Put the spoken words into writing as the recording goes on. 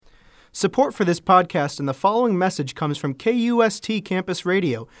Support for this podcast and the following message comes from KUST Campus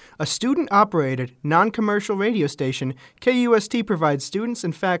Radio, a student-operated, non-commercial radio station. KUST provides students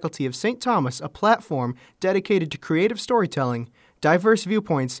and faculty of St. Thomas a platform dedicated to creative storytelling, diverse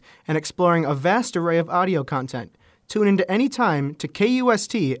viewpoints, and exploring a vast array of audio content. Tune into any time to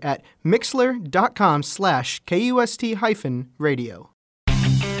KUST at mixler.com/KUST-radio.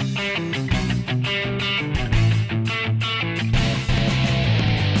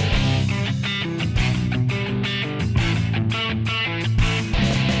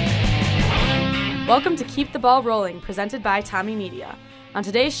 Welcome to Keep the Ball Rolling, presented by Tommy Media. On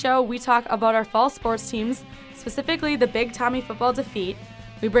today's show, we talk about our fall sports teams, specifically the Big Tommy football defeat.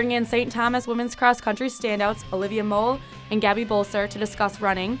 We bring in St. Thomas women's cross country standouts Olivia Mole and Gabby Bolser to discuss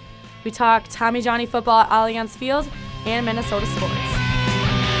running. We talk Tommy Johnny football at Allianz Field and Minnesota sports.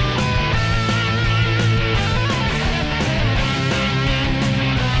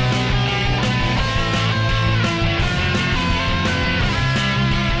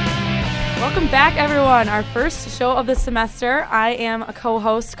 Welcome back, everyone. Our first show of the semester. I am a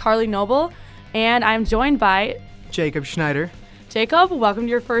co-host, Carly Noble, and I'm joined by Jacob Schneider. Jacob, welcome to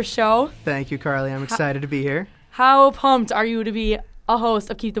your first show. Thank you, Carly. I'm excited to be here. How pumped are you to be a host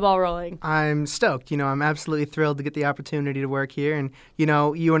of Keep the Ball Rolling? I'm stoked. I'm absolutely thrilled to get the opportunity to work here. And,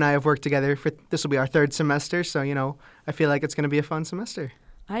 you and I have worked together this will be our third semester. So, I feel like it's going to be a fun semester.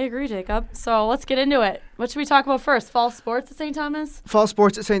 I agree, Jacob. So let's get into it. What should we talk about first? Fall sports at St. Thomas? Fall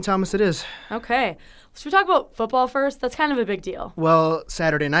sports at St. Thomas it is. Okay. Should we talk about football first? That's kind of a big deal. Well,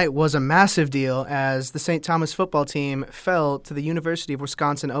 Saturday night was a massive deal as the St. Thomas football team fell to the University of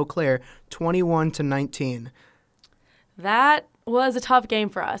Wisconsin-Eau Claire 21-19. That was a tough game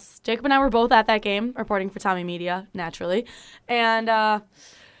for us. Jacob and I were both at that game, reporting for Tommy Media, naturally. And the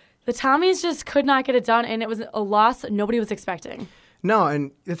Tommies just could not get it done, and it was a loss nobody was expecting. No, and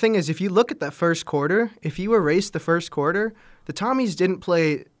the thing is, if you look at that first quarter, if you erase the first quarter, the Tommies didn't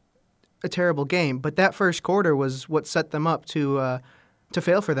play a terrible game, but that first quarter was what set them up to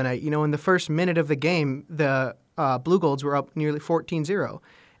fail for the night. In the first minute of the game, the Blue Golds were up nearly 14-0,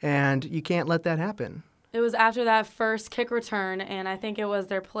 and you can't let that happen. It was after that first kick return, and I think it was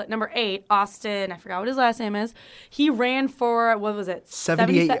their number 8, Austin, I forgot what his last name is. He ran for,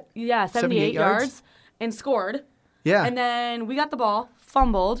 78 yards and scored. Yeah. And then we got the ball,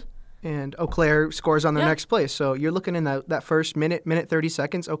 fumbled. And Eau Claire scores on their next play. So you're looking in that first minute 30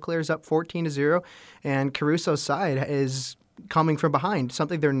 seconds, Eau Claire's up 14-0, and Caruso's side is coming from behind,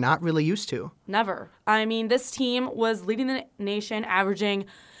 something they're not really used to. Never. I mean, this team was leading the nation, averaging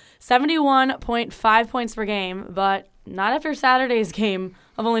 71.5 points per game, but not after Saturday's game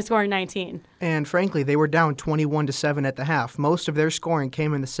of only scoring 19. And frankly, they were down 21-7 at the half. Most of their scoring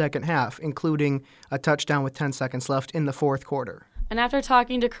came in the second half, including a touchdown with 10 seconds left in the fourth quarter. And after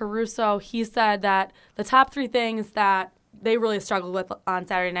talking to Caruso, he said that the top 3 things that they really struggled with on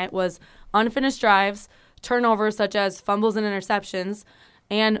Saturday night was unfinished drives, turnovers such as fumbles and interceptions,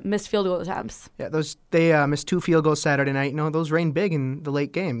 and missed field goal attempts. Yeah, they missed 2 field goals Saturday night. Those rained big in the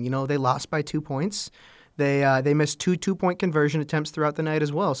late game. They lost by 2 points. They missed 2 2-point conversion attempts throughout the night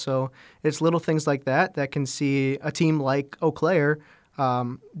as well. So it's little things like that can see a team like Eau Claire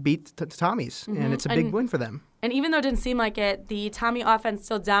beat the Tommies, and it's a big win for them. And even though it didn't seem like it, the Tommy offense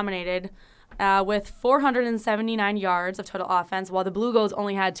still dominated with 479 yards of total offense, while the Blue Golds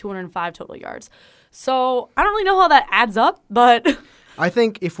only had 205 total yards. So I don't really know how that adds up, but I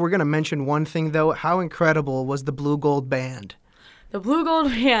think if we're going to mention one thing, though, how incredible was the Blue Gold Band? The Blue Gold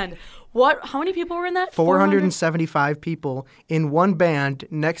Band. How many people were in that? 475 people in one band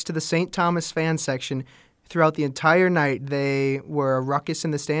next to the St. Thomas fan section. Throughout the entire night, they were a ruckus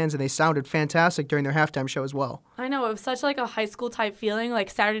in the stands, and they sounded fantastic during their halftime show as well. I know. It was such like a high school type feeling, like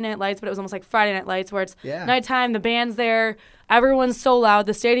Saturday Night Lights, but it was almost like Friday Night Lights, where it's nighttime, the band's there, everyone's so loud,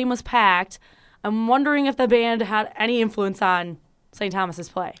 the stadium was packed. I'm wondering if the band had any influence on St. Thomas's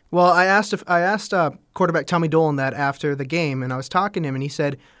play. Well, I asked quarterback Tommy Dolan that after the game, and I was talking to him, and he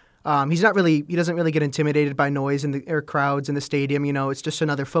said he doesn't really get intimidated by noise or crowds in the stadium. It's just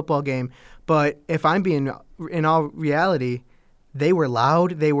another football game. But if I'm being in all reality, they were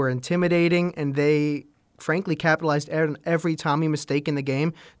loud, they were intimidating, and they frankly capitalized on every Tommy mistake in the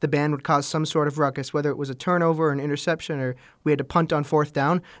game. The band would cause some sort of ruckus, whether it was a turnover or an interception or we had to punt on 4th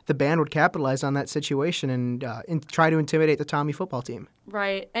down. The band would capitalize on that situation and try to intimidate the Tommy football team.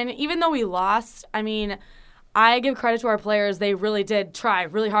 Right. And even though we lost, I give credit to our players. They really did try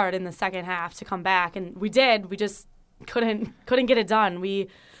really hard in the second half to come back, and we did. We just couldn't get it done. We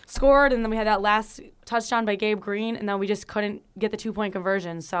scored, and then we had that last touchdown by Gabe Green, and then we just couldn't get the 2-point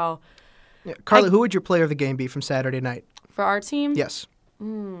conversion. So, yeah. Carly, who would your player of the game be from Saturday night? For our team? Yes.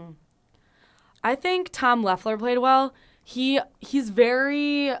 I think Tom Leffler played well. He's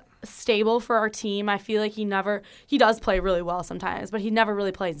very stable for our team. I feel like he does play really well sometimes, but he never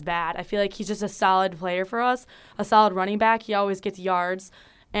really plays bad. I feel like he's just a solid player for us, a solid running back. He always gets yards,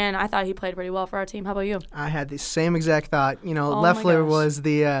 and I thought he played pretty well for our team. How about you? I had the same exact thought. Oh Leffler was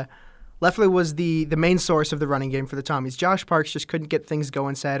the main source of the running game for the Tommies. Josh Parks just couldn't get things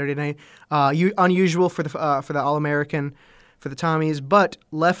going Saturday night. Unusual for the All-American for the Tommies, but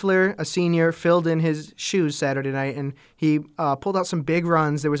Leffler, a senior, filled in his shoes Saturday night, and he pulled out some big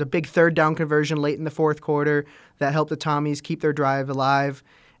runs. There was a big third down conversion late in the fourth quarter that helped the Tommies keep their drive alive.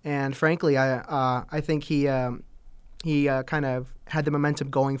 And frankly, I think he kind of had the momentum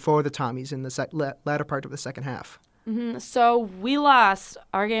going for the Tommies in the latter part of the second half. Mm-hmm. So we lost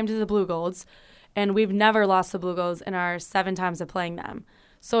our game to the Blue Golds, and we've never lost the Blue Golds in our 7 times of playing them.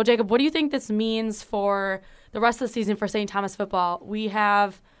 So, Jacob, what do you think this means for the rest of the season for St. Thomas football? We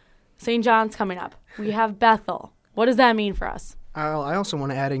have St. John's coming up. We have Bethel. What does that mean for us? I also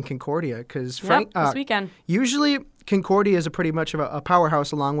want to add in Concordia because this weekend. Usually Concordia is pretty much of a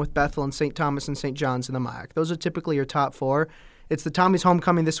powerhouse along with Bethel and St. Thomas and St. John's in the MIAC. Those are typically your top 4. It's the Tommies'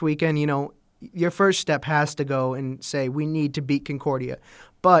 homecoming this weekend. Your first step has to go and say, we need to beat Concordia.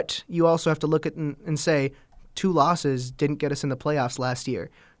 But you also have to look at and say, 2 losses didn't get us in the playoffs last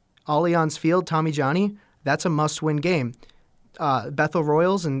year. Allianz Field, Tommy Johnny, that's a must-win game. Bethel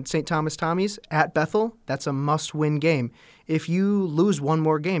Royals and St. Thomas Tommies at Bethel, that's a must-win game. If you lose one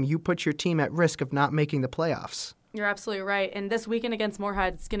more game, you put your team at risk of not making the playoffs. You're absolutely right. And this weekend against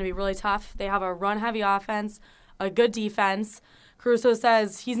Moorhead, it's going to be really tough. They have a run-heavy offense, a good defense. Caruso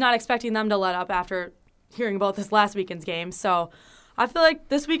says he's not expecting them to let up after hearing about this last weekend's game. So I feel like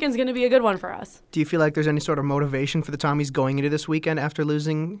this weekend's going to be a good one for us. Do you feel like there's any sort of motivation for the Tommies going into this weekend after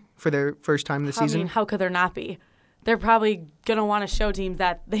losing for their first time this season? I mean, how could there not be? They're probably going to want to show teams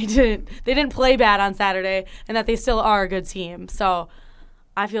that they didn't play bad on Saturday and that they still are a good team. So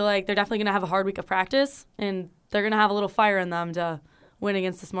I feel like they're definitely going to have a hard week of practice, and they're going to have a little fire in them to win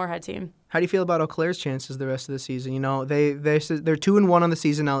against this Moorhead team. How do you feel about Eau Claire's chances the rest of the season? They're 2-1 on the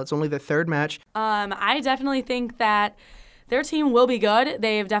season now. It's only their 3rd match. I definitely think that their team will be good.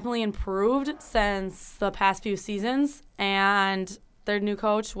 They've definitely improved since the past few seasons. And their new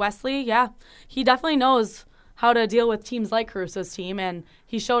coach, Wesley, he definitely knows how to deal with teams like Caruso's team, and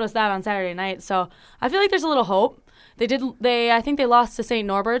he showed us that on Saturday night. So I feel like there's a little hope. I think they lost to St.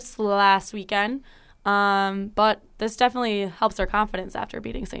 Norbert's last weekend, but this definitely helps their confidence after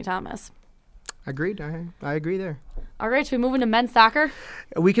beating St. Thomas. Agreed. I agree there. All right, should we move into men's soccer?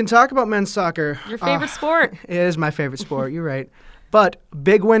 We can talk about men's soccer. Your favorite sport. It is my favorite sport. You're right. But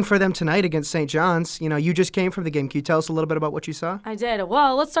big win for them tonight against St. John's. You just came from the game. Can you tell us a little bit about what you saw? I did.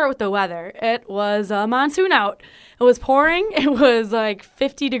 Well, let's start with the weather. It was a monsoon out. It was pouring. It was like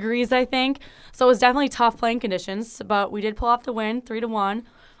 50 degrees, I think. So it was definitely tough playing conditions, but we did pull off the win, 3-1.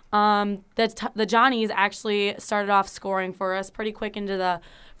 The Johnnies actually started off scoring for us pretty quick into the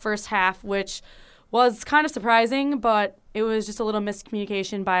first half, which was kind of surprising, but it was just a little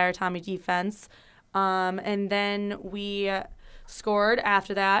miscommunication by our Tommy defense. And then we scored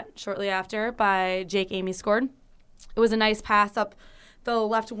after that, shortly after, by Jake Amy scored. It was a nice pass up the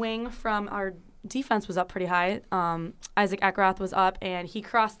left wing from our defense was up pretty high. Isaac Eckroth was up, and he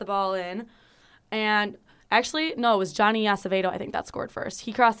crossed the ball in. And actually, no, it was Johnny Acevedo, I think, that scored first.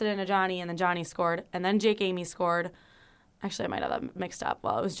 He crossed it into Johnny, and then Johnny scored. And then Jake Amy scored. Actually, I might have that mixed up.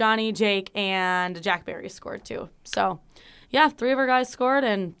 Well, it was Johnny, Jake, and Jack Berry scored too. So, 3 of our guys scored,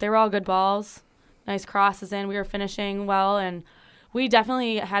 and they were all good balls. Nice crosses in. We were finishing well, and we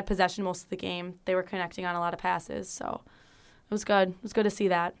definitely had possession most of the game. They were connecting on a lot of passes, so it was good. It was good to see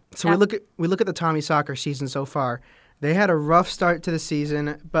that. So we look at the Tommy soccer season so far. They had a rough start to the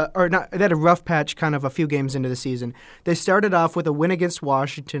season, they had a rough patch kind of a few games into the season. They started off with a win against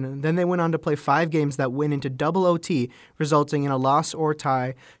Washington, and then they went on to play 5 games that went into double OT, resulting in a loss or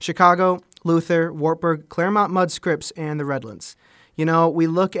tie. Chicago, Luther, Wartburg, Claremont Mud Scripps, and the Redlands. We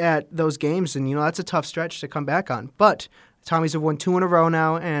look at those games, and, that's a tough stretch to come back on. But Tommies have won 2 in a row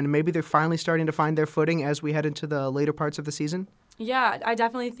now, and maybe they're finally starting to find their footing as we head into the later parts of the season. Yeah, I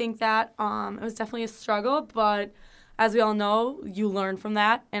definitely think that it was definitely a struggle, but as we all know, you learn from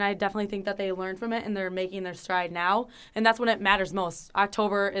that, and I definitely think that they learned from it, and they're making their stride now, and that's when it matters most.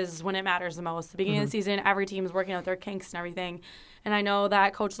 October is when it matters the most. The beginning of the season, every team is working out their kinks and everything, and I know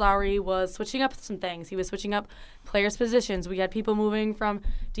that Coach Lowry was switching up some things. He was switching up players' positions. We had people moving from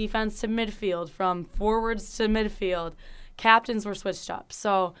defense to midfield, from forwards to midfield. Captains were switched up.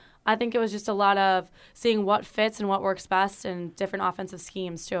 So I think it was just a lot of seeing what fits and what works best and different offensive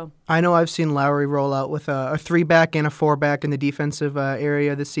schemes, too. I know I've seen Lowry roll out with a 3-back and a 4-back in the defensive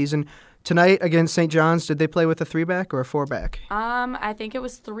area this season. Tonight against St. John's, did they play with a 3-back or a 4-back? I think it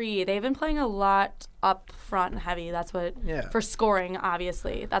was 3. They've been playing a lot up front and heavy. That's what, for scoring,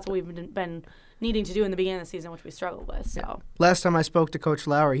 obviously. That's what we've been needing to do in the beginning of the season, which we struggled with. So last time I spoke to Coach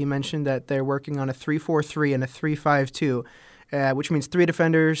Lowry, he mentioned that they're working on a 3-4-3 and a 3-5-2, which means 3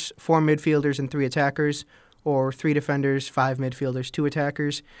 defenders, 4 midfielders, and 3 attackers, or 3 defenders, 5 midfielders, 2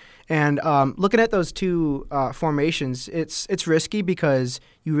 attackers. And looking at those 2 formations, it's risky because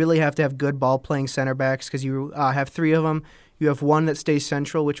you really have to have good ball-playing center backs because you have 3 of them. You have 1 that stays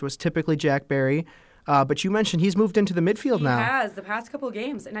central, which was typically Jack Barry. But you mentioned he's moved into the midfield now. He has, the past couple of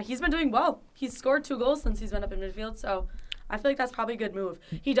games. And he's been doing well. He's scored 2 goals since he's been up in midfield, so I feel like that's probably a good move.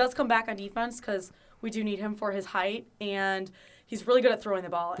 He does come back on defense because we do need him for his height, and he's really good at throwing the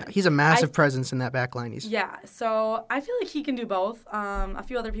ball. Yeah, he's a massive presence in that back line. So I feel like he can do both. A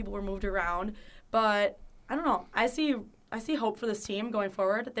few other people were moved around, but I don't know. I see hope for this team going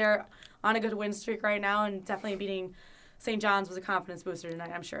forward. They're on a good win streak right now, and definitely beating St. John's was a confidence booster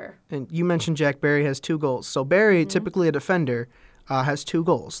tonight, I'm sure. And you mentioned Jack Barry has 2 goals. So Barry, typically a defender, has 2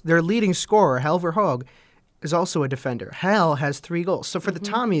 goals. Their leading scorer, Hal Verhoog, is also a defender. Hal has 3 goals. So for the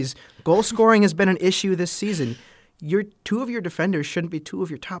Tommies, goal scoring has been an issue this season. 2 of your defenders shouldn't be 2 of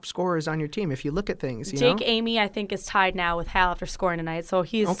your top scorers on your team if you look at things. Jake Amy, I think, is tied now with Hal after scoring tonight. So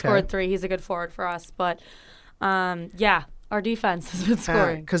he's scored 3. He's a good forward for us. But, our defense has been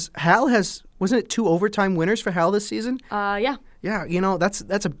scoring. Because Hal wasn't it 2 overtime winners for Hal this season? Yeah. Yeah,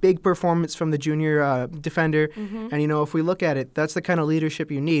 that's a big performance from the junior defender. And, if we look at it, that's the kind of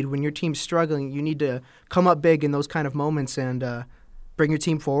leadership you need. When your team's struggling, you need to come up big in those kind of moments and bring your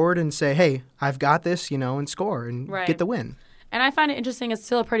team forward and say, hey, I've got this, and score and get the win. And I find it interesting. It's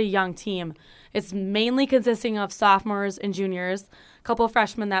still a pretty young team. It's mainly consisting of sophomores and juniors, a couple of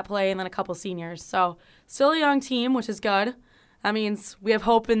freshmen that play, and then a couple seniors. So still a young team, which is good. That means we have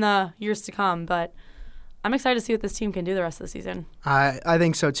hope in the years to come, but I'm excited to see what this team can do the rest of the season. I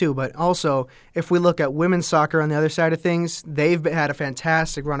think so too, but also if we look at women's soccer on the other side of things, they've had a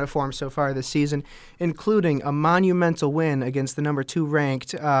fantastic run of form so far this season, including a monumental win against the number 2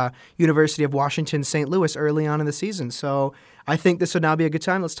 ranked University of Washington St. Louis early on in the season. So I think this would now be a good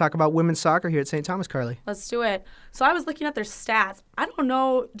time. Let's talk about women's soccer here at St. Thomas, Carly. Let's do it. So I was looking at their stats. I don't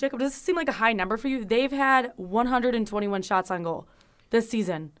know, Jacob, does this seem like a high number for you? They've had 121 shots on goal this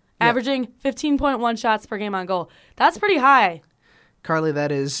season. Averaging 15.1 shots per game on goal. That's pretty high. Carly,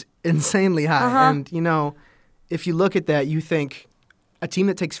 that is insanely high. And, if you look at that, you think a team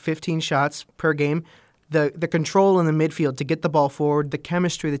that takes 15 shots per game, the control in the midfield to get the ball forward, the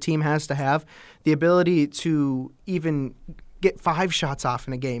chemistry the team has to have, the ability to even get 5 shots off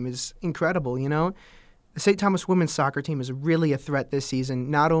in a game is incredible, The St. Thomas women's soccer team is really a threat this season,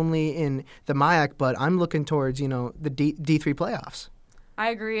 not only in the MIAC, but I'm looking towards, the D3 playoffs. I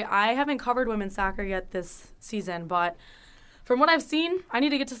agree. I haven't covered women's soccer yet this season, but from what I've seen, I need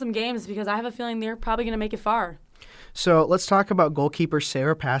to get to some games because I have a feeling they're probably going to make it far. So let's talk about goalkeeper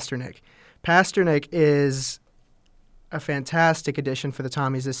Sarah Pasternak. Pasternak is a fantastic addition for the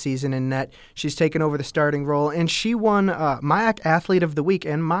Tommies this season in net. She's taken over the starting role, and she won MIAC Athlete of the Week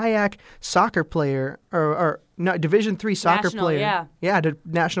and MIAC Soccer Player, Division III Soccer Player. The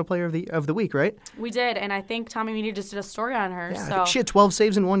National Player of the Week, right? We did, and I think Tommy Media just did a story on her. Yeah, I think she had 12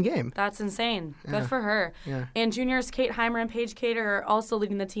 saves in one game. That's insane. Good for her. Yeah. And juniors Kate Heimer and Paige Cater are also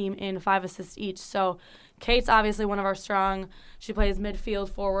leading the team in 5 assists each. So Kate's obviously one of our strong. She plays midfield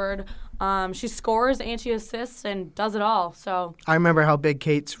forward. She scores and she assists and does it all. So I remember how big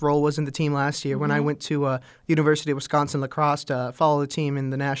Kate's role was in the team last year when I went to University of Wisconsin lacrosse to follow the team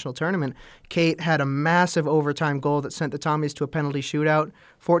in the national tournament. Kate had a massive overtime goal that sent the Tommies to a penalty shootout.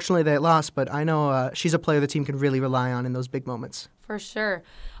 Fortunately, they lost, but I know she's a player the team can really rely on in those big moments. For sure.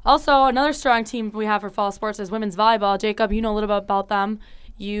 Also, another strong team we have for fall sports is women's volleyball. Jacob, you know a little bit about them.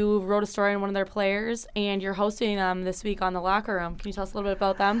 You wrote a story on one of their players, and you're hosting them this week on The Locker Room. Can you tell us a little bit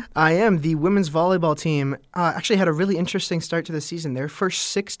about them? I am. The women's volleyball team actually had a really interesting start to the season. Their first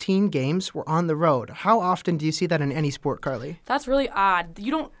 16 games were on the road. How often do you see that in any sport, Carly? That's really odd. You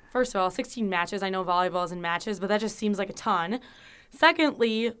don't, first of all, 16 matches. I know volleyball is in matches, but that just seems like a ton.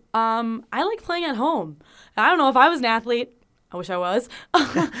 Secondly, I like playing at home. I don't know if I was an athlete. I wish I was.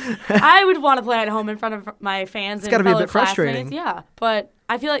 I would want to play at home in front of my fans and fellow classmates. It's got to be a bit frustrating. Yeah, but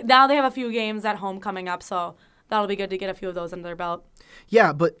I feel like now they have a few games at home coming up, so that'll be good to get a few of those under their belt.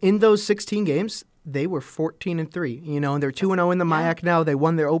 Yeah, but in those 16 games, they were 14-3. And they're 2-0 in the MIAC now. They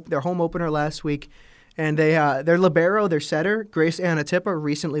won their home opener last week, And their libero, their setter, Grace Anatipa,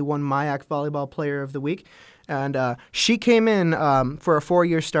 recently won MIAC Volleyball Player of the Week. And she came in for a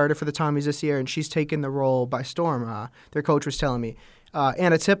 4-year starter for the Tommies this year, and she's taken the role by storm, their coach was telling me.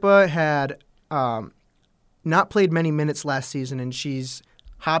 Anatipa had not played many minutes last season, and she's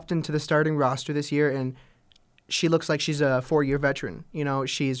hopped into the starting roster this year, and she looks like she's a 4-year veteran. You know,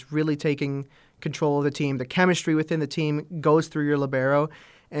 she's really taking control of the team. The chemistry within the team goes through your libero,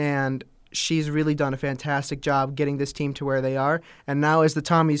 and she's really done a fantastic job getting this team to where they are. And now as the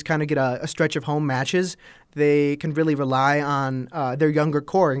Tommies kind of get a stretch of home matches, they can really rely on their younger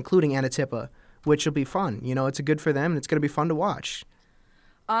core, including Anatipa, which will be fun. You know, it's good for them, and it's going to be fun to watch.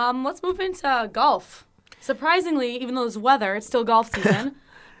 Let's move into golf. Surprisingly, even though it's weather, it's still golf season.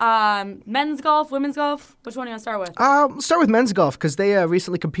 Men's golf, women's golf, which one do you want to start with? Let's start with men's golf because they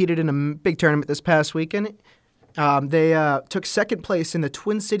recently competed in a big tournament this past weekend. They took second place in the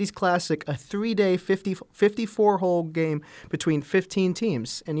Twin Cities Classic, a 3-day 54-hole game between 15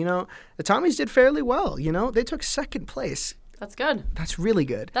 teams. And, you know, the Tommies did fairly well. You know, they took second place. That's good. That's really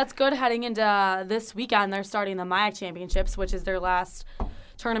good. That's good heading into this weekend. They're starting the MIAC Championships, which is their last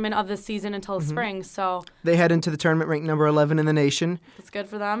tournament of the season until spring. So they head into the tournament ranked number 11 in the nation. That's good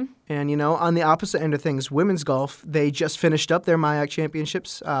for them. And, you know, on the opposite end of things, women's golf, they just finished up their MIAC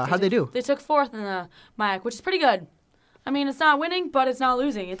Championships. How'd they do? They took fourth in the MIAC, which is pretty good. I mean, it's not winning, but it's not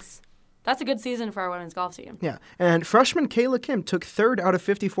losing. That's a good season for our women's golf team. Yeah, and freshman Kayla Kim took third out of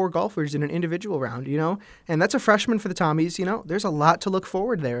 54 golfers in an individual round, you know, and that's a freshman for the Tommies. You know, there's a lot to look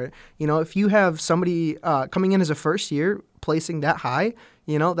forward there. You know, if you have somebody coming in as a first year placing that high,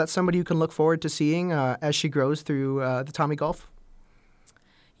 you know, that's somebody you can look forward to seeing as she grows through the Tommy Golf.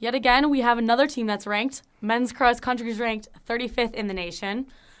 Yet again, we have another team that's ranked. Men's cross country is ranked 35th in the nation.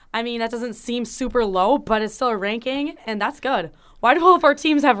 I mean, that doesn't seem super low, but it's still a ranking, and that's good. Why do all of our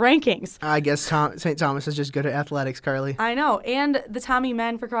teams have rankings? I guess St. Thomas is just good at athletics, Carly. I know. And the Tommy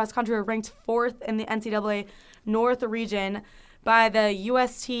men for cross country are ranked 4th in the NCAA North region by the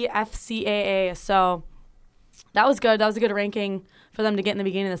USTFCAA. So that was good. That was a good ranking for them to get in the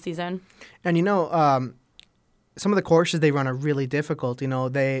beginning of the season. And, you know, some of the courses they run are really difficult. You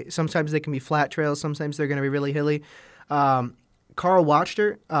know, sometimes they can be flat trails. Sometimes they're going to be really hilly. Carl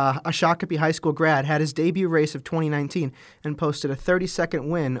Wachter, a Shakopee High School grad, had his debut race of 2019 and posted a 30-second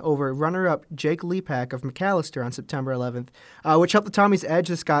win over runner-up Jake Lepak of McAllister on September 11th, which helped the Tommies edge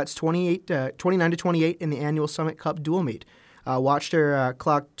the Scots 29-28 in the annual Summit Cup dual meet. Wachter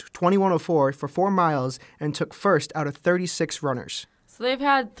clocked 21:04 for 4 miles and took first out of 36 runners. So they've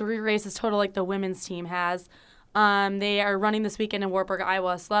had 3 races total like the women's team has. They are running this weekend in Wartburg,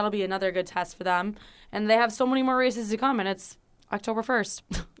 Iowa, so that'll be another good test for them. And they have so many more races to come, and it's October 1st.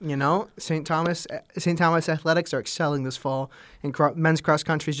 You know, St. Thomas Athletics are excelling this fall, and men's cross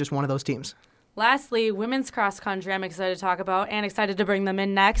country is just one of those teams. Lastly, women's cross country I'm excited to talk about and excited to bring them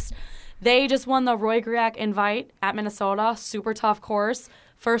in next. They just won the Roy Griak Invite at Minnesota. Super tough course.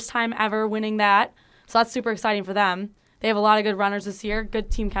 First time ever winning that. So that's super exciting for them. They have a lot of good runners this year,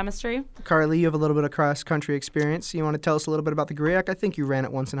 good team chemistry. Carly, you have a little bit of cross-country experience. You want to tell us a little bit about the Griak? I think you ran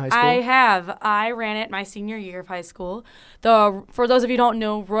it once in high school. I have. I ran it my senior year of high school. For those of you who don't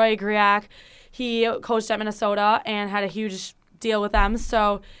know, Roy Griak, he coached at Minnesota and had a huge deal with them.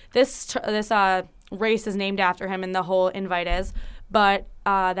 So this race is named after him, and the whole invite is. But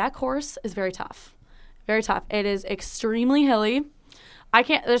that course is very tough. Very tough. It is extremely hilly.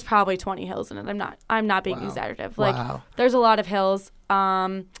 There's probably 20 hills in it. I'm not being exaggerative. There's a lot of hills.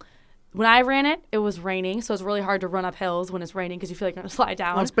 When I ran it, it was raining, so it's really hard to run up hills when it's raining because you feel like you're going to slide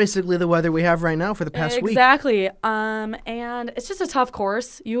down. Well, it's basically the weather we have right now for the past week. Exactly. And it's just a tough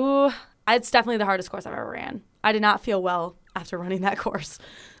course. It's definitely the hardest course I've ever ran. I did not feel well after running that course.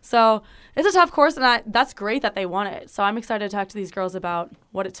 So it's a tough course, and that's great that they won it. So I'm excited to talk to these girls about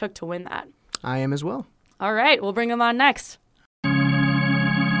what it took to win that. I am as well. All right, we'll bring them on next.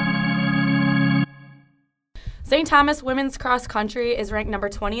 St. Thomas women's cross country is ranked number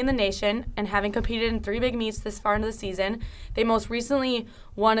 20 in the nation, and having competed in 3 big meets this far into the season, they most recently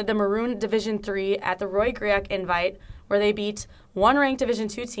won the Maroon Division III at the Roy Griak Invite, where they beat 1 ranked Division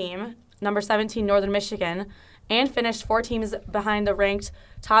II team, number 17 Northern Michigan, and finished 4 teams behind the ranked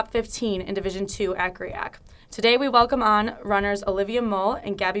top 15 in Division II at Griak. Today we welcome on runners Olivia Mull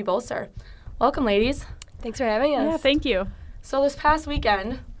and Gabby Bolser. Welcome, ladies. Thanks for having us. Yeah, thank you. So this past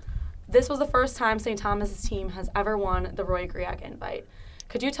weekend, this was the first time St. Thomas's team has ever won the Roy Griak Invite.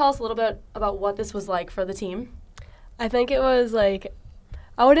 Could you tell us a little bit about what this was like for the team? I think it was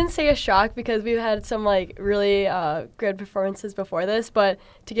I wouldn't say a shock because we've had some really good performances before this, but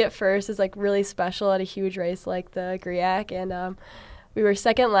to get first is really special at a huge race like the Griak, and we were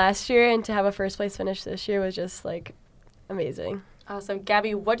second last year, and to have a first place finish this year was just like amazing. Awesome.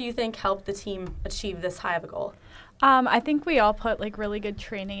 Gabby, what do you think helped the team achieve this high of a goal? I think we all put like really good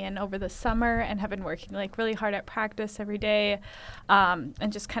training in over the summer and have been working like really hard at practice every day, and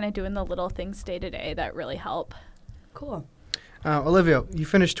just kind of doing the little things day to day that really help. Cool. Olivia, you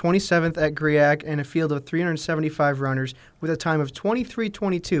finished 27th at GRIAC in a field of 375 runners with a time of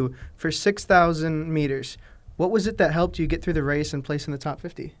 23:22 for 6,000 meters. What was it that helped you get through the race and place in the top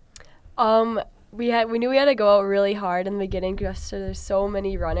 50? We knew we had to go out really hard in the beginning just so there's so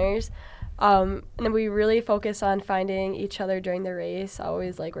many runners. And then we really focus on finding each other during the race,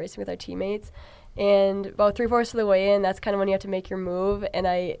 always like racing with our teammates. And about 3/4 of the way in, that's kind of when you have to make your move. And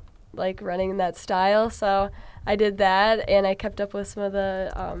I like running in that style, so I did that. And I kept up with some of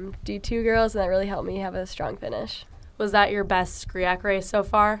the D2 girls, and that really helped me have a strong finish. Was that your best GRIAC race so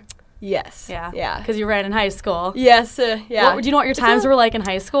far? Yes. Yeah. Because you ran in high school. Yes. Yeah. Do you know what your times were like in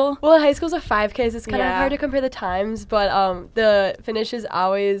high school? Well, in high school's a 5K, so it's kind of hard to compare the times, but the finish is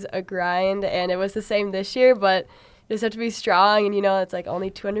always a grind, and it was the same this year, but you just have to be strong, and it's like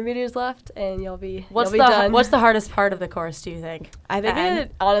only 200 meters left, and you'll be done. What's the hardest part of the course, do you think? I think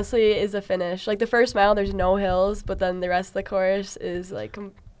it honestly is the finish. Like the first mile, there's no hills, but then the rest of the course is like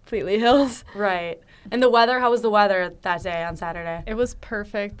completely hills. Right. And the weather, how was the weather that day on Saturday? It was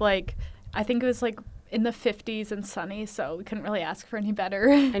perfect. Like, I think it was like in the 50s and sunny, so we couldn't really ask for any better.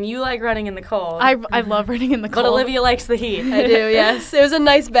 And you like running in the cold. I love running in the cold. But Olivia likes the heat. I do, yes. It was a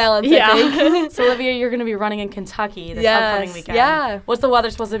nice balance, I think. So, Olivia, you're going to be running in Kentucky this upcoming weekend. Yeah. What's the weather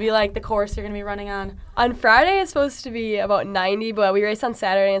supposed to be like, the course you're going to be running on? On Friday, it's supposed to be about 90, but we race on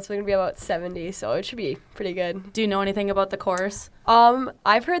Saturday, and it's going to be about 70, so it should be pretty good. Do you know anything about the course?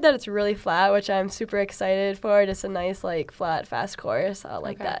 I've heard that it's really flat, which I'm super excited for. Just a nice, like, flat, fast course. I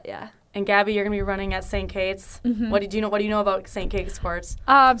like that, yeah. And Gabby, you're going to be running at St. Kate's. Mm-hmm. What do you know about St. Kate's courts?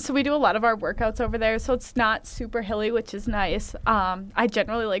 So we do a lot of our workouts over there, so it's not super hilly, which is nice. I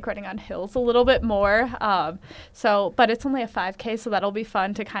generally like running on hills a little bit more. But it's only a 5K, so that'll be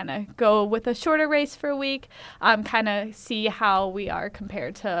fun to kind of go with a shorter race for a week, kind of see how we are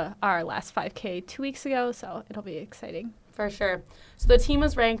compared to our last 5K 2 weeks ago, so it'll be exciting. For sure. So the team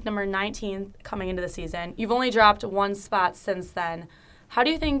was ranked number 19th coming into the season. You've only dropped one spot since then. How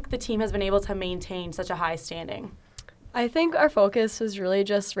do you think the team has been able to maintain such a high standing? I think our focus was really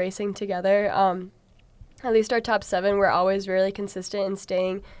just racing together. At least our top 7 were always really consistent in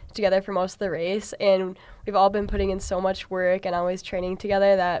staying together for most of the race, and we've all been putting in so much work and always training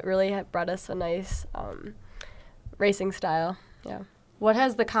together that really brought us a nice racing style. Yeah. What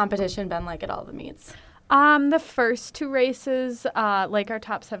has the competition been like at all the meets? The first 2 races, like our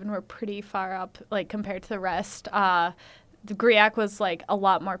top 7 were pretty far up, like compared to the rest. The GRIAC was like a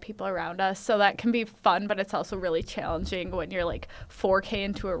lot more people around us, so that can be fun, but it's also really challenging when you're like 4K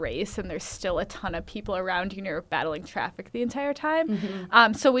into a race and there's still a ton of people around you and you're battling traffic the entire time.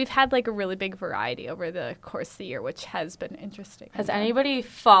 Mm-hmm. So we've had like a really big variety over the course of the year, which has been interesting. Has anybody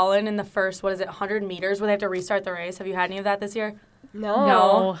fallen in the first, 100 meters where they have to restart the race? Have you had any of that this year?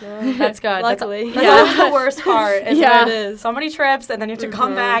 No. That's good. Luckily. That's always the worst part. Is Yeah, when it is. Somebody trips and then you have to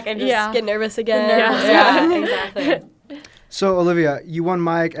come back and just get nervous again. Yeah, exactly. So, Olivia, you won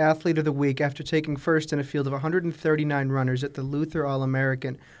MIAC Athlete of the Week after taking first in a field of 139 runners at the Luther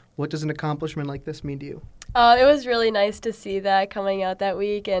All-American. What does an accomplishment like this mean to you? It was really nice to see that coming out that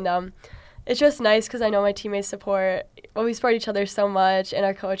week, and it's just nice because I know my teammates we support each other so much, and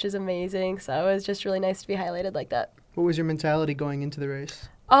our coach is amazing, so it was just really nice to be highlighted like that. What was your mentality going into the race?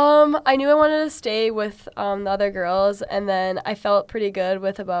 I knew I wanted to stay with the other girls, and then I felt pretty good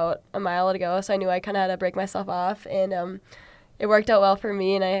with about a mile to go, so I knew I kind of had to break myself off, and it worked out well for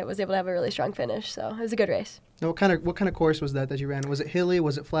me, and I was able to have a really strong finish, so it was a good race. Now, what kind of course was that you ran? Was it hilly?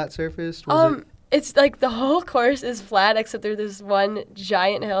 Was it flat surfaced? It's like the whole course is flat, except there's this one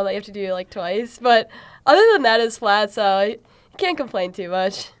giant hill that you have to do like twice, but other than that, it's flat, so you can't complain too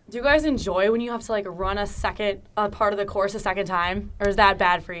much. Do you guys enjoy when you have to like run a part of the course a second time, or is that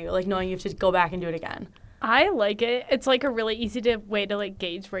bad for you? Like knowing you have to go back and do it again. I like it. It's like a really easy way to like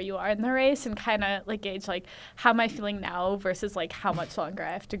gauge where you are in the race and kind of like gauge like how am I feeling now versus like how much longer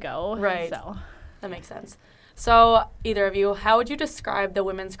I have to go. Right. So that makes sense. So either of you, how would you describe the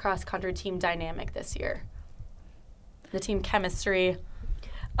women's cross country team dynamic this year? The team chemistry.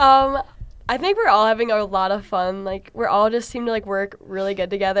 I think we're all having a lot of fun. Like, we're all just seem to, like, work really good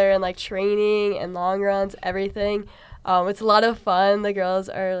together and, like, training and long runs, everything. It's a lot of fun. The girls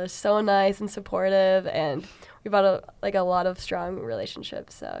are so nice and supportive, and we've got a lot of strong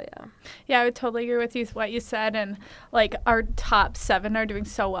relationships, so, yeah. Yeah, I would totally agree with what you said, and, like, our top 7 are doing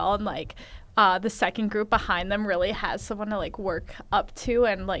so well, and, like, the second group behind them really has someone to like work up to,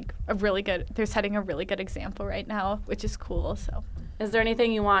 and like they're setting a really good example right now, which is cool. So Is there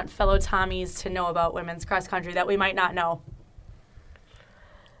anything you want fellow Tommies to know about women's cross country that we might not know?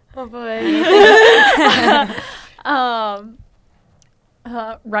 Oh boy.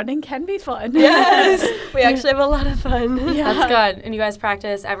 Running can be fun. Yes. We actually have a lot of fun. Yeah. That's good. And you guys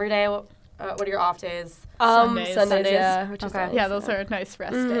practice every day? What are your off days? Sundays, Sundays? yeah. Which is Okay. nice, Yeah, those are a nice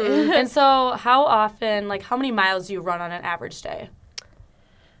rest day. And so how often, like how many miles do you run on an average day?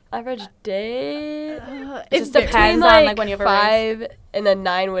 Average day. It just varies. depends on like when you have a race. 5 and then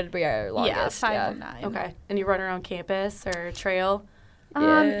 9 would be our longest. Yeah, 5 and 9. Okay. And you run around campus or trail?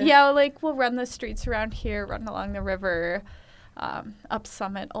 Yeah. Like we'll run the streets around here, run along the river, up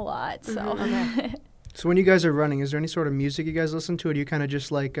Summit a lot. So Okay. So when you guys are running, is there any sort of music you guys listen to, or do you kind of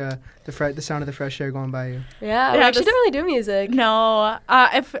just like the sound of the fresh air going by you? Yeah, we Yeah, actually this- don't really do music. no,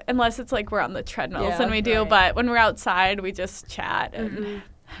 unless it's like we're on the treadmills Yeah, and we do, right. but when we're outside, we just chat and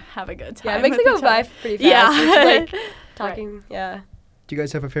have a good time. Yeah, it makes with it go each by other. pretty Yeah. fast. It's like talking, yeah. Do you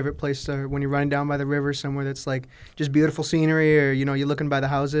guys have a favorite place when you're running down by the river, somewhere that's like just beautiful scenery, or you're looking by the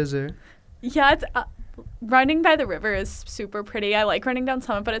houses, or? Yeah, it's, running by the river is super pretty. I like running down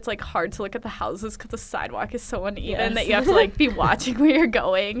Summit, but it's like hard to look at the houses because the sidewalk is so uneven Yes. that you have to like be watching where you're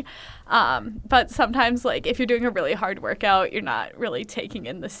going. But sometimes, like if you're doing a really hard workout, you're not really taking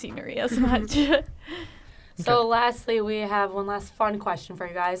in the scenery as much. So lastly, we have one last fun question for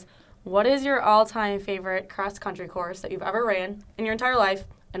you guys. What is your all-time favorite cross-country course that you've ever ran in your entire life,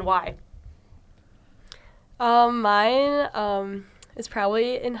 and why? Mine is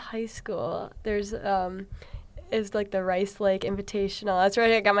probably in high school. There's is like the Rice Lake Invitational. That's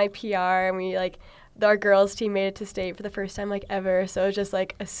where I got my PR, and our girls team made it to state for the first time like ever. So it was just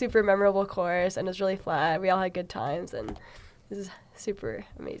like a super memorable course, and it was really flat. We all had good times, and this is super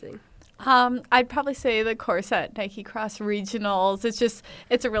amazing. I'd probably say the course at Nike Cross Regionals.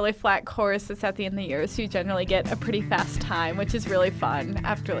 It's a really flat course. It's at the end of the year, so you generally get a pretty fast time, which is really fun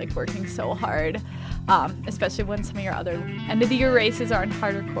after like working so hard, especially when some of your other end of the year races are on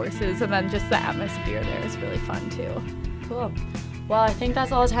harder courses, and then just the atmosphere there is really fun too. Cool. Well, I think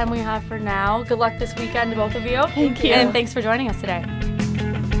that's all the time we have for now. Good luck this weekend to both of you. Thank you. And thanks for joining us today.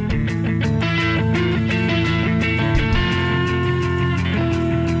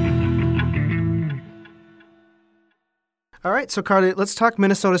 All right, so Carly, let's talk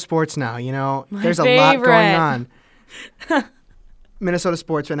Minnesota sports now. There's a lot going on. Minnesota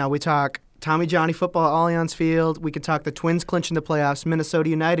sports right now. We talk Tommy Johnny football at Allianz Field. We could talk the Twins clinching the playoffs, Minnesota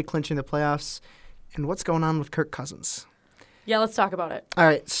United clinching the playoffs, and what's going on with Kirk Cousins. Yeah, let's talk about it. All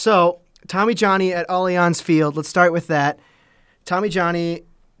right, so Tommy Johnny at Allianz Field. Let's start with that. Tommy Johnny,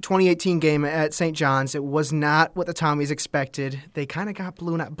 2018 game at St. John's. It was not what the Tommies expected. They kind of got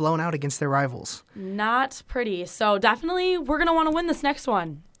blown out against their rivals. Not pretty. So definitely we're going to want to win this next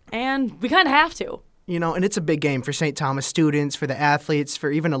one. And we kind of have to. And it's a big game for St. Thomas students, for the athletes,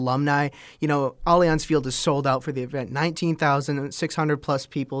 for even alumni. Allianz Field is sold out for the event. 19,600 plus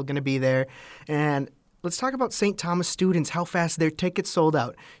people going to be there. And let's talk about St. Thomas students, how fast their tickets sold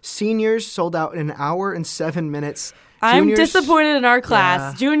out. Seniors sold out in an hour and 7 minutes. I'm Juniors, disappointed in our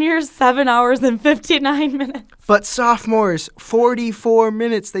class. Yeah. Juniors, 7 hours and 59 minutes. But sophomores, 44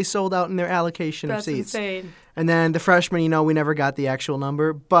 minutes they sold out in their allocation of That's seats. insane. And then the freshmen, we never got the actual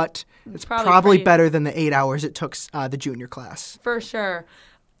number, but it's probably probably pretty- better than the 8 hours it took the junior class. For sure.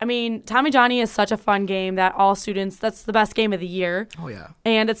 I mean, Tommy Johnny is such a fun game that all students, that's the best game of the year. Oh, yeah.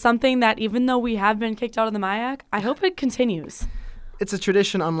 And it's something that even though we have been kicked out of the MIAC, I hope it continues. It's a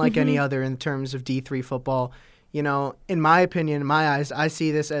tradition unlike any other in terms of D3 football. In my opinion, in my eyes, I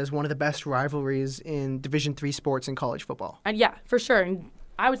see this as one of the best rivalries in Division III sports in college football. And yeah, for sure. And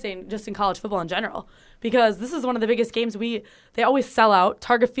I would say just in college football in general, because this is one of the biggest games they always sell out.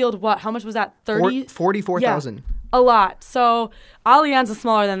 Target Field, how much was that? 30? 44,000. Yeah, a lot. So Allianz is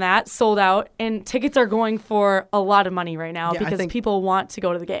smaller than that, sold out, and tickets are going for a lot of money right now Yeah, I because think people want to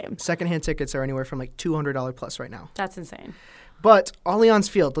go to the game. Secondhand tickets are anywhere from like $200 plus right now. That's insane. But Allianz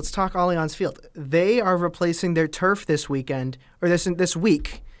Field, let's talk Allianz Field. They are replacing their turf this weekend, or this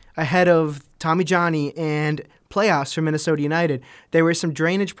week, ahead of Tommy Johnny and playoffs for Minnesota United. There were some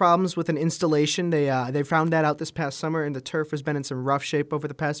drainage problems with an installation. They found that out this past summer, and the turf has been in some rough shape over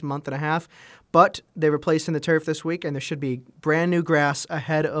the past month and a half. But they're replacing the turf this week, and there should be brand new grass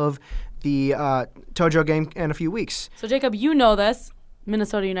ahead of the Tojo game in a few weeks. So, Jacob, you know this.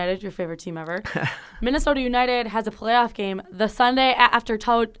 Minnesota United, your favorite team ever. Minnesota United has a playoff game the Sunday after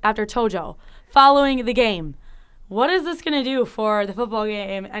Tojo. Following the game, What is this going to do for the football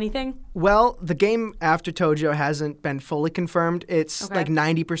game? Anything? Well, the game after Tojo hasn't been fully confirmed. It's Okay. like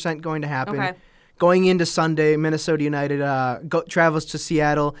 90% going to happen. Okay. Going into Sunday, Minnesota United travels to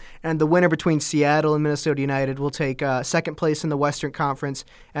Seattle, and the winner between Seattle and Minnesota United will take second place in the Western Conference,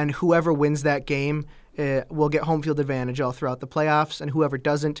 and whoever wins that game will get home field advantage all throughout the playoffs, and whoever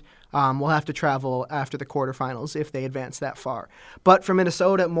doesn't will have to travel after the quarterfinals if they advance that far. But for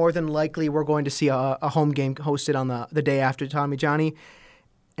Minnesota, more than likely, we're going to see a home game hosted on the day after Tommy Johnny.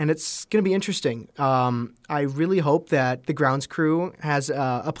 And it's going to be interesting. I really hope that the grounds crew has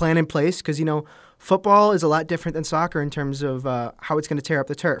a plan in place because, football is a lot different than soccer in terms of how it's going to tear up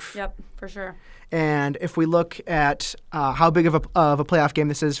the turf. Yep, for sure. And if we look at how big of a playoff game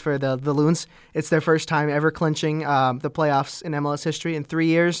this is for the Loons, it's their first time ever clinching the playoffs in MLS history in 3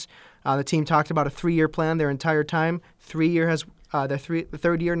 years. The team talked about a 3-year plan their entire time. The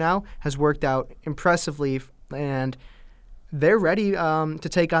third year now has worked out impressively, and they're ready to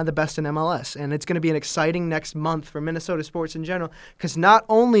take on the best in MLS. And it's going to be an exciting next month for Minnesota sports in general because not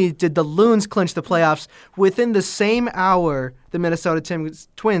only did the Loons clinch the playoffs, within the same hour, the Minnesota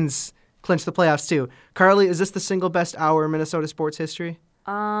Twins clinched the playoffs too. Carly, is this the single best hour in Minnesota sports history?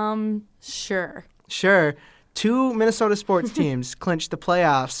 Sure. Sure. 2 Minnesota sports teams clinched the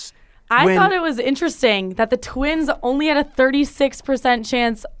playoffs. I thought it was interesting that the Twins only had a 36%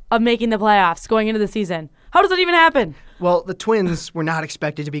 chance of making the playoffs going into the season. How does that even happen? Well, the Twins were not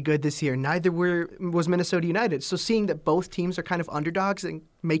expected to be good this year. Neither was Minnesota United. So seeing that both teams are kind of underdogs and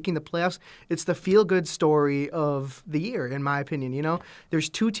making the playoffs, it's the feel-good story of the year, in my opinion. There's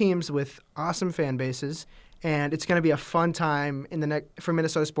 2 teams with awesome fan bases, and it's going to be a fun time for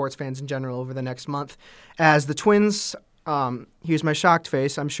Minnesota sports fans in general over the next month. As the Twins, here's my shocked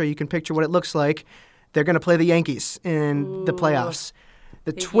face. I'm sure you can picture what it looks like. They're going to play the Yankees in the playoffs.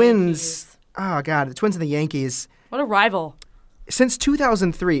 The Twins, the Twins and the Yankees. What a rival. Since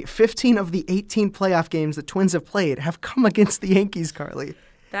 2003, 15 of the 18 playoff games the Twins have played have come against the Yankees, Carly.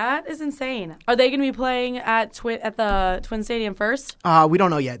 That is insane. Are they going to be playing at the Twin Stadium first? We don't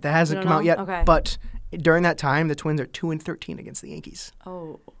know yet. That hasn't come out yet. Okay. But during that time, the Twins are 2-13 against the Yankees.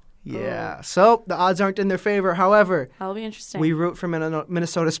 Oh. Yeah. So the odds aren't in their favor. However, that'll be interesting. We root for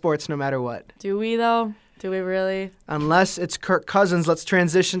Minnesota sports no matter what. Do we, though? Do we really? Unless it's Kirk Cousins. Let's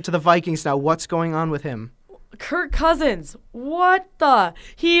transition to the Vikings now. What's going on with him? Kirk Cousins. What the?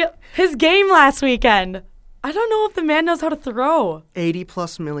 His game last weekend. I don't know if the man knows how to throw.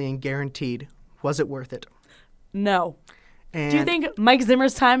 $80+ million guaranteed. Was it worth it? No. And do you think Mike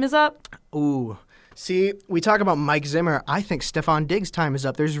Zimmer's time is up? Ooh. See, we talk about Mike Zimmer. I think Stephon Diggs' time is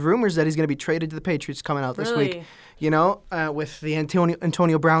up. There's rumors that he's going to be traded to the Patriots coming out this week. With the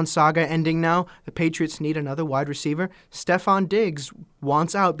Antonio Brown saga ending now, the Patriots need another wide receiver. Stephon Diggs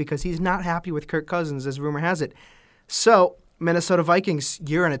wants out because he's not happy with Kirk Cousins, as rumor has it. So, Minnesota Vikings,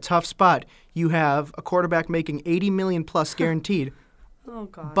 you're in a tough spot. You have a quarterback making $80 million plus guaranteed. Oh,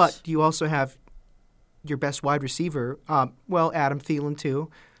 gosh. But you also have your best wide receiver, Adam Thielen, too.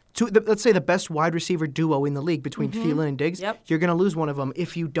 Let's say the best wide receiver duo in the league between Thielen and Diggs. Yep. You're going to lose one of them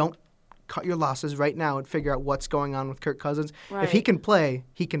if you don't cut your losses right now and figure out what's going on with Kirk Cousins. Right. If he can play,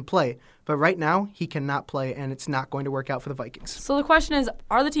 he can play. But right now, he cannot play, and it's not going to work out for the Vikings. So the question is,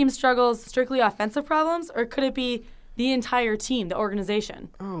 are the team's struggles strictly offensive problems, or could it be the entire team, the organization?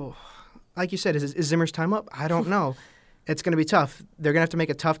 Oh, like you said, is Zimmer's time up? I don't know. It's going to be tough. They're going to have to make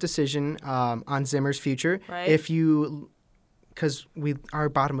a tough decision on Zimmer's future. Right. Because we are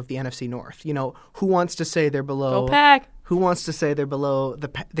bottom of the NFC North. Who wants to say they're below? Go Pack. Who wants to say they're below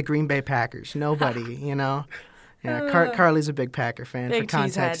the Green Bay Packers? Nobody, Yeah, Carly's a big Packer fan Big for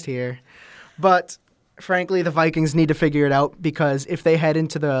context cheesehead. here. But frankly, the Vikings need to figure it out because if they head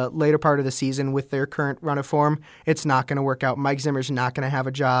into the later part of the season with their current run of form, it's not going to work out. Mike Zimmer's not going to have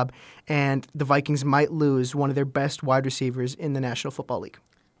a job, and the Vikings might lose one of their best wide receivers in the National Football League.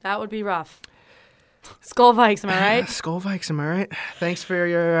 That would be rough. Skull Vikes, am I right? Skull Vikes, am I right? Thanks for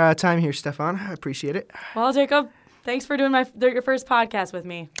your time here, Stefan. I appreciate it. Well, Jacob, thanks for doing your first podcast with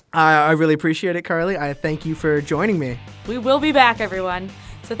me. I really appreciate it, Carly. I thank you for joining me. We will be back, everyone.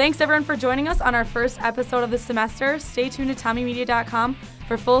 So thanks, everyone, for joining us on our first episode of the semester. Stay tuned to TommyMedia.com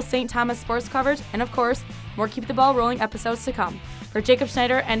for full St. Thomas sports coverage and, of course, more Keep the Ball Rolling episodes to come. For Jacob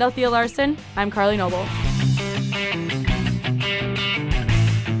Schneider and Althea Larson, I'm Carly Noble.